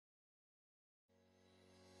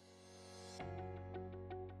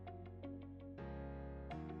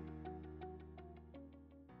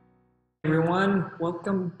everyone,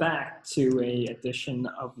 welcome back to a edition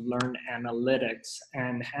of Learn Analytics,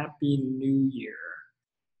 and Happy New Year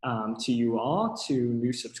to you all, to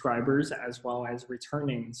new subscribers as well as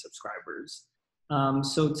returning subscribers.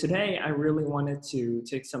 So today I really wanted to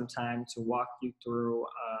take some time to walk you through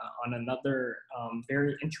on another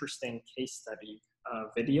very interesting case study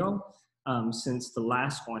video since the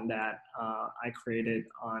last one that I created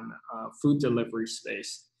on food delivery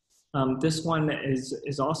space. This one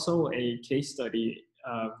is also a case study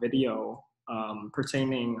video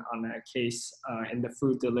pertaining on a case in the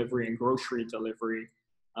food delivery and grocery delivery.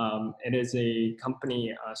 It is a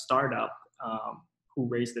company, startup, who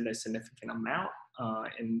raised a significant amount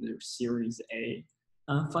in their Series A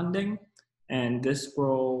funding. And this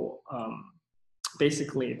role,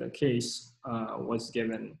 basically the case was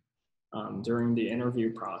given during the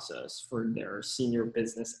interview process for their senior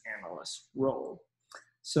business analyst role.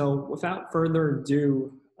 So without further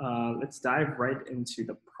ado, let's dive right into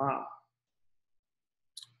the prompt.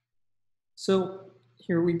 So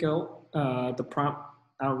here we go. The prompt,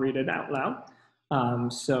 I'll read it out loud.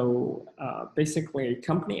 Basically,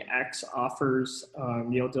 Company X offers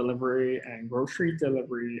meal delivery and grocery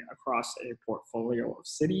delivery across a portfolio of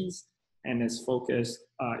cities and is focused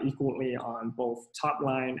equally on both top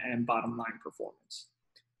line and bottom line performance.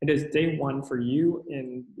 It is day one for you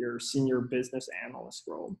in your senior business analyst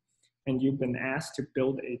role, and you've been asked to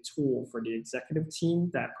build a tool for the executive team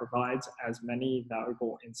that provides as many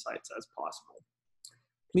valuable insights as possible.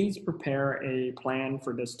 Please prepare a plan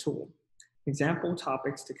for this tool. Example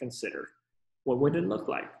topics to consider. What would it look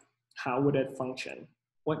like? How would it function?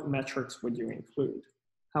 What metrics would you include?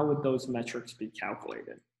 How would those metrics be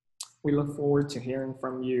calculated? We look forward to hearing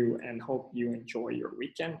from you and hope you enjoy your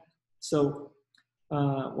weekend. So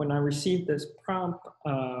when I received this prompt,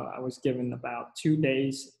 I was given about 2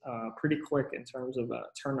 days, pretty quick in terms of a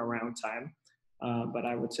turnaround time, but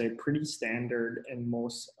I would say pretty standard in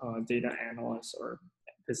most data analyst or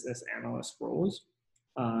business analyst roles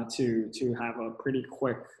to have a pretty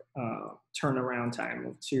quick turnaround time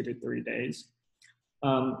of 2 to 3 days.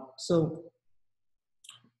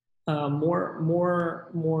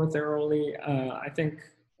 More thoroughly, I think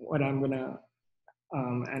what I'm gonna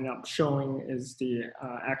end up showing is the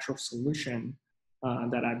actual solution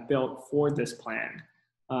that I built for this plan,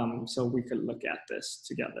 so we could look at this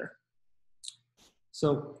together.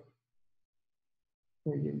 So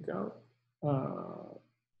here you go.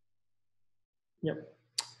 Yep.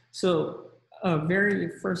 So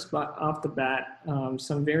very first off the bat,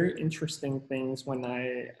 some very interesting things when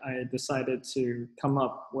I decided to come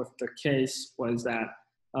up with the case was that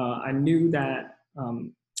I knew that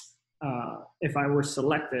if I were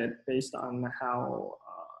selected based on how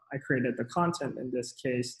I created the content in this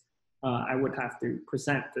case, I would have to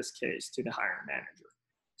present this case to the hiring manager.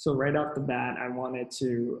 So right off the bat, I wanted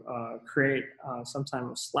to create some type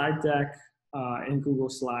of slide deck in Google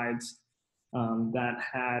Slides that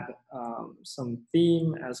had some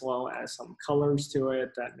theme as well as some colors to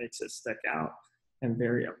it that makes it stick out and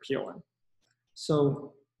very appealing.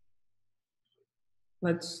 So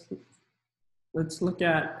let's look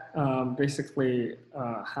at basically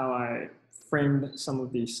how I framed some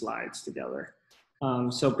of these slides together.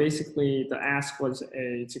 So basically the ask was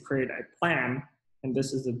to create a plan, and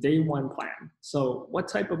this is a day one plan. So what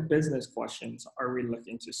type of business questions are we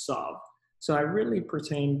looking to solve? So I really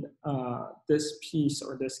pertained this piece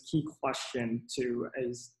or this key question to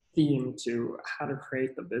a theme to how to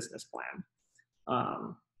create the business plan.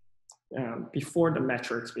 Before the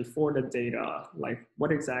metrics, before the data, like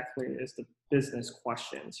what exactly is the business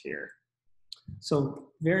questions here?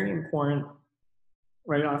 So very important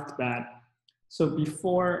right off the bat. So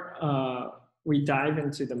before we dive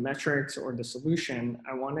into the metrics or the solution,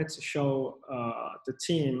 I wanted to show the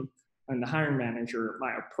team and the hiring manager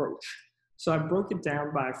my approach. So I broke it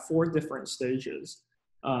down by 4 different stages.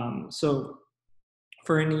 So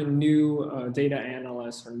for any new data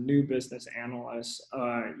analysts or new business analysts,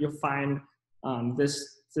 you'll find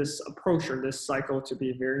this approach or this cycle to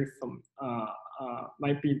be very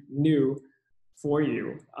might be new for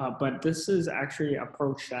you, but this is actually an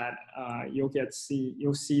approach that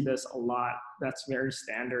you'll see this a lot. That's very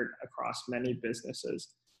standard across many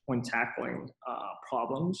businesses when tackling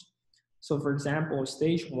problems. So for example,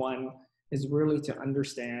 stage 1 is really to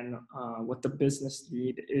understand what the business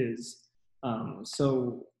need is.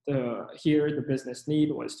 Here the business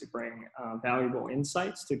need was to bring valuable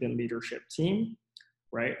insights to the leadership team,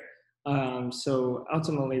 right? So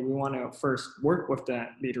ultimately we want to first work with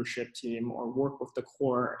that leadership team or work with the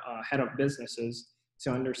core head of businesses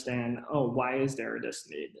to understand, oh, why is there this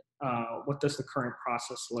need? What does the current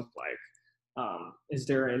process look like? Is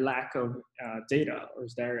there a lack of data, or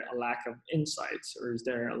is there a lack of insights, or is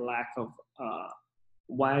there a lack of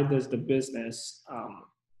why does the business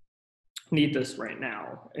need this right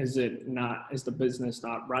now? Is the business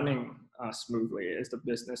not running smoothly? Is the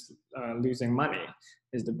business losing money?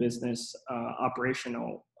 Is the business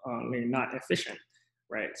operationally not efficient,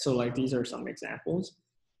 right? So like these are some examples.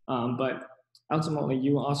 But ultimately,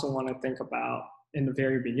 you also want to think about in the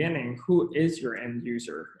very beginning, who is your end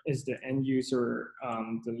user? Is the end user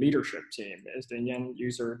the leadership team? Is the end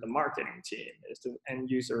user the marketing team? Is the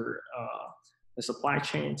end user the supply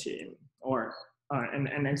chain team? Or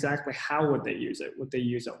and exactly how would they use it? Would they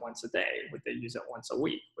use it once a day? Would they use it once a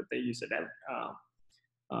week? Would they use it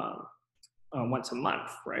once a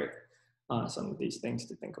month, right? Some of these things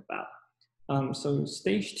to think about. So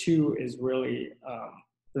stage 2 is really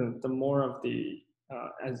the more of the,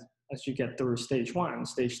 as you get through stage 1,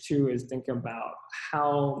 stage 2 is thinking about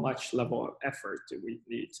how much level of effort do we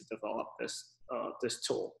need to develop this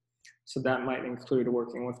tool. So that might include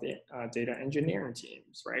working with the data engineering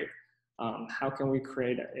teams, right? How can we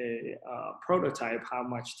create a prototype? How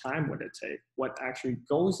much time would it take? What actually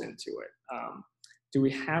goes into it? Do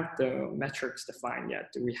we have the metrics defined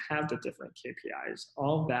yet? Do we have the different KPIs?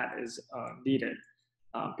 All of that is needed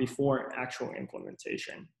before actual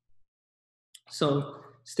implementation. So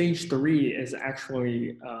stage 3 is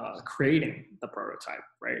actually creating the prototype,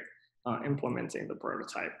 right? Implementing the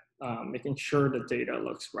prototype, making sure the data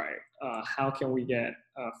looks right. How can we get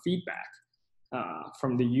feedback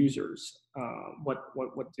from the users? What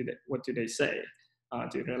do they say?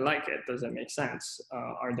 Do they like it? Does it make sense?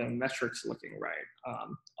 Are the metrics looking right?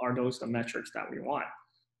 Are those the metrics that we want?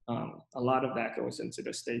 A lot of that goes into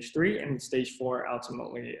the stage 3, and stage 4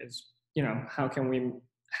 ultimately is, how can we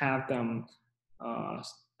have them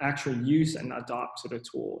actually use and adopt to the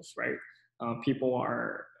tools, right? People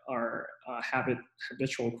are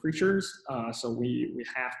habitual creatures, so we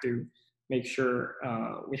have to make sure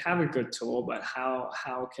we have a good tool, but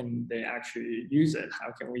how can they actually use it?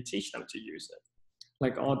 How can we teach them to use it?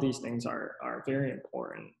 Like all these things are very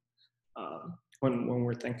important when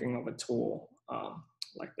we're thinking of a tool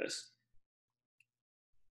like this.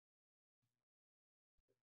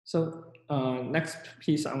 So next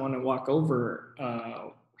piece I want to walk over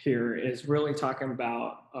here is really talking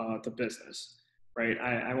about the business, right?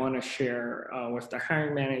 I want to share with the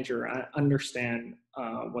hiring manager, I understand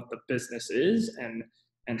what the business is and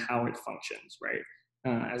how it functions, right?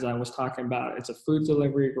 As I was talking about, it's a food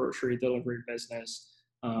delivery, grocery delivery business.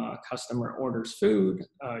 Customer orders food,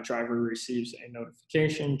 driver receives a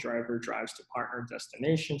notification, driver drives to partner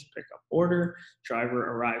destination to pick up order,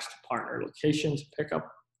 driver arrives to partner location to pick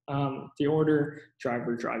up the order,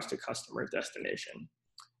 driver drives to customer destination.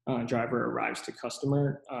 Driver arrives to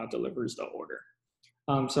customer, delivers the order.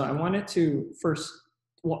 So I wanted to first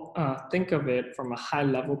think of it from a high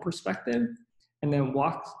level perspective, and then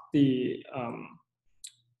walk the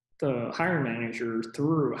hiring manager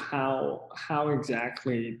through how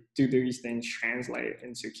exactly do these things translate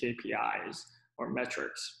into KPIs or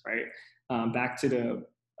metrics, right? Back to the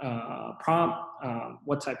prompt,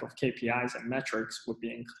 what type of KPIs and metrics would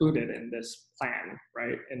be included in this plan,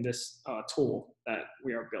 right? In this tool that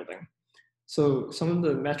we are building. So some of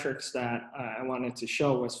the metrics that I wanted to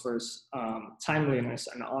show was first timeliness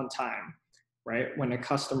and on time, right? When a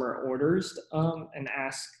customer orders and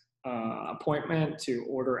asks appointment to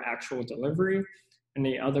order actual delivery. And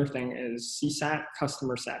the other thing is CSAT,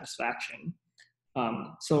 customer satisfaction.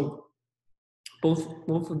 So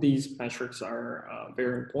both of these metrics are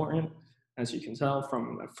very important, as you can tell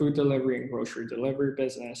from a food delivery and grocery delivery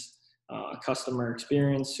business. Customer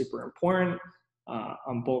experience, super important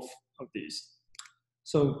on both of these.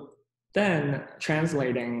 So then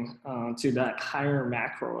translating to that higher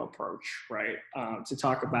macro approach, right? To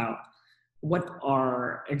talk about what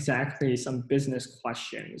are exactly some business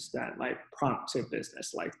questions that might prompt a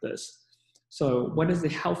business like this. So what is the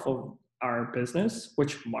health of our business?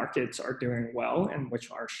 Which markets are doing well and which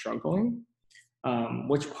are struggling?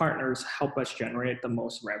 Which partners help us generate the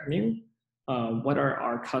most revenue? What are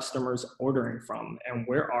our customers ordering from and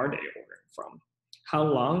where are they ordering from? How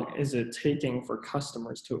long is it taking for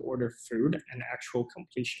customers to order food and actual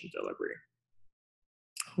completion delivery?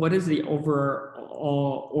 What is the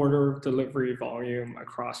overall order delivery volume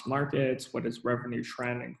across markets? What is revenue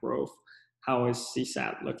trend and growth? How is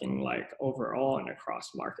CSAT looking like overall and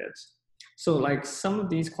across markets? So like some of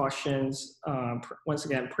these questions, once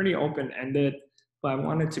again, pretty open-ended, but I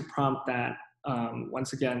wanted to prompt that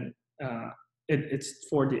once again, it's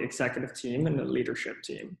for the executive team and the leadership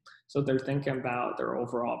team. So they're thinking about their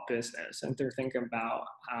overall business and they're thinking about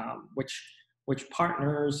which which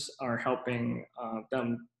partners are helping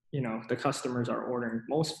them, the customers are ordering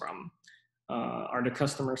most from. Are the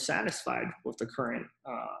customers satisfied with the current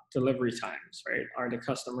delivery times, right? Are the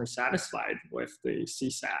customers satisfied with the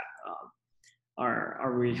CSAT?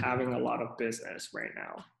 Are we having a lot of business right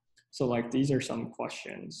now? So like these are some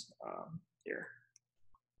questions here.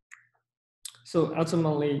 So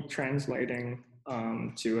ultimately translating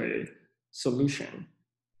to a solution.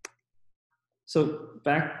 So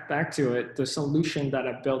back to it, the solution that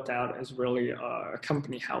I built out is really a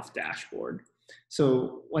company health dashboard.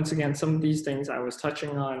 So once again, some of these things I was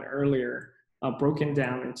touching on earlier, broken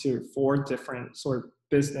down into 4 different sort of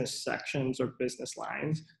business sections or business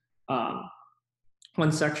lines.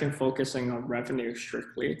 One section focusing on revenue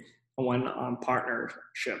strictly, one on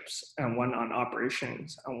partnerships, and one on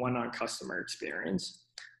operations, and one on customer experience.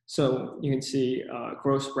 So you can see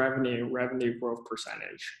gross revenue, revenue growth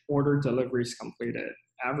percentage, order deliveries completed,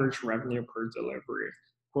 average revenue per delivery,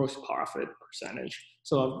 gross profit percentage.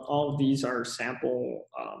 So all of these are sample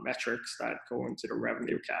metrics that go into the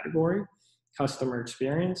revenue category. Customer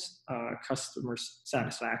experience, customer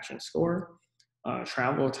satisfaction score,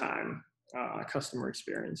 travel time, customer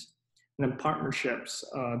experience. And then partnerships,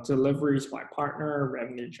 deliveries by partner,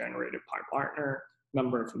 revenue generated by partner,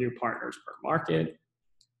 number of new partners per market.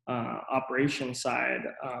 Operation side,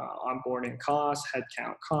 onboarding costs,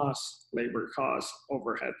 headcount costs, labor costs,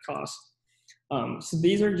 overhead costs. So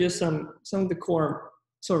these are just some of the core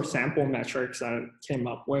sort of sample metrics that I came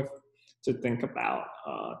up with to think about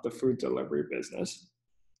the food delivery business.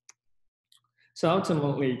 So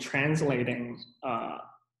ultimately translating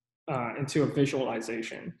into a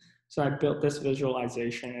visualization. So I built this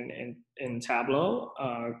visualization in Tableau.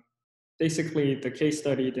 Basically, the case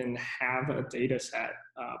study didn't have a data set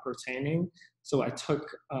pertaining. So I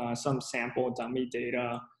took some sample dummy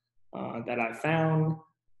data that I found.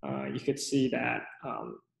 You could see that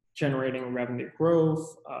generating revenue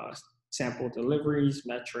growth, sample deliveries,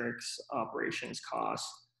 metrics, operations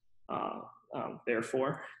costs.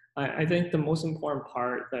 Therefore, I think the most important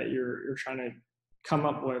part that you're trying to come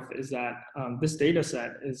up with is that this data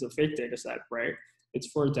set is a fake data set, right? It's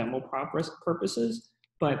for demo purposes.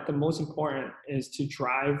 But the most important is to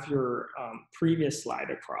drive your previous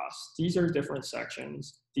slide across. These are different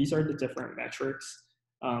sections. These are the different metrics.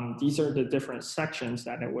 These are the different sections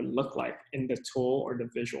that it would look like in the tool or the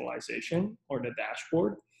visualization or the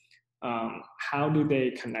dashboard. How do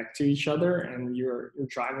they connect to each other? And you're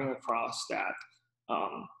driving across that.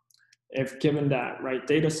 If given that right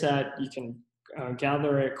data set, you can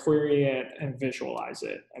gather it, query it, and visualize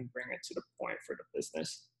it and bring it to the point for the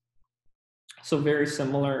business. So very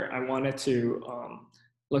similar, I wanted to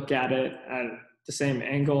look at it at the same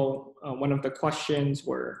angle. One of the questions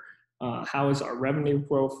were, how is our revenue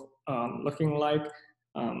growth looking like?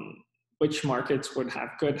 Which markets would have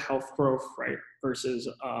good health growth, right, versus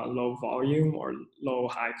low volume or low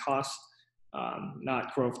high cost,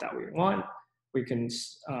 not growth that we want. We can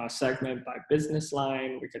segment by business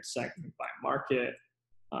line, we could segment by market,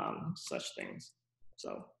 such things.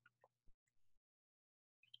 So,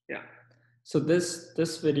 yeah. So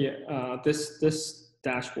this video, this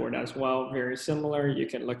dashboard as well, very similar. You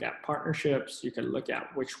can look at partnerships. You can look at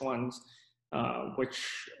which ones,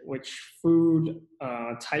 which food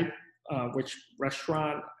type, which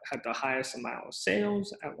restaurant had the highest amount of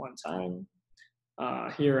sales at one time.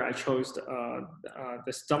 Here I chose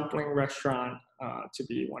this dumpling restaurant to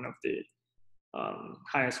be one of the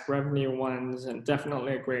highest revenue ones, and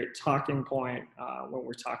definitely a great talking point when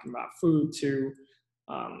we're talking about food too.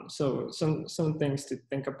 So some things to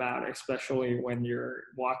think about, especially when you're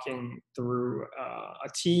walking through a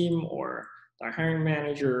team or the hiring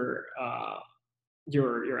manager,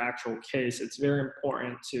 your actual case. It's very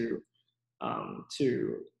important to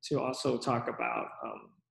also talk about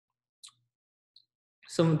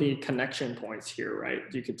some of the connection points here, right?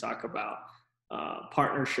 You could talk about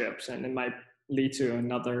partnerships, and it might lead to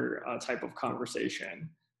another type of conversation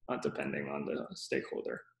depending on the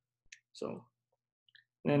stakeholder. So.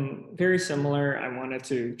 And very similar, I wanted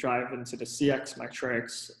to drive into the CX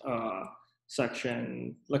metrics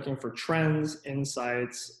section, looking for trends,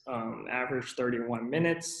 insights, average 31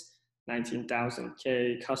 minutes, 19,000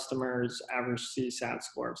 customers, average CSAT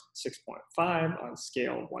score of 6.5 on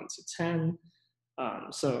scale of 1 to 10.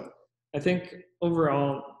 So I think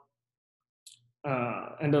overall,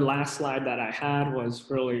 and the last slide that I had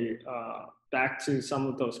was really back to some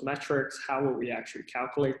of those metrics. How will we actually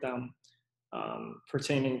calculate them?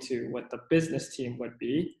 Pertaining to what the business team would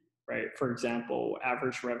be, right? For example,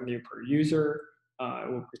 average revenue per user,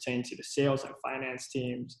 it will pertain to the sales and finance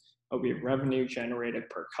teams. It will be revenue generated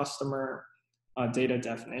per customer, data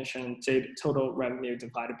definition, total revenue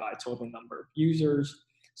divided by total number of users.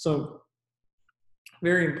 So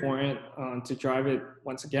very important to drive it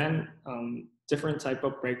once again. Different type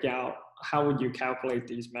of breakout. How would you calculate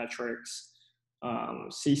these metrics?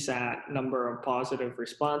 CSAT, number of positive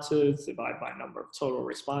responses divided by number of total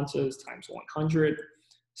responses times 100.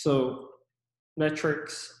 So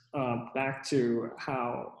metrics back to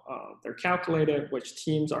how they're calculated, which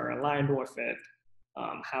teams are aligned with it.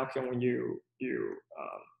 How can you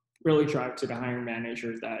really drive to the hiring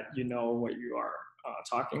manager that you know what you are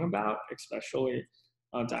talking about, especially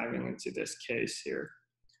diving into this case here.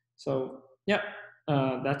 So yeah,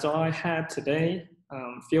 that's all I had today.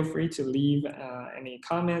 Feel free to leave any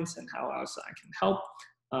comments and how else I can help.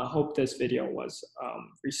 Hope this video was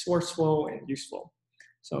resourceful and useful.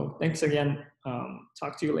 So thanks again.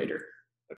 Talk to you later.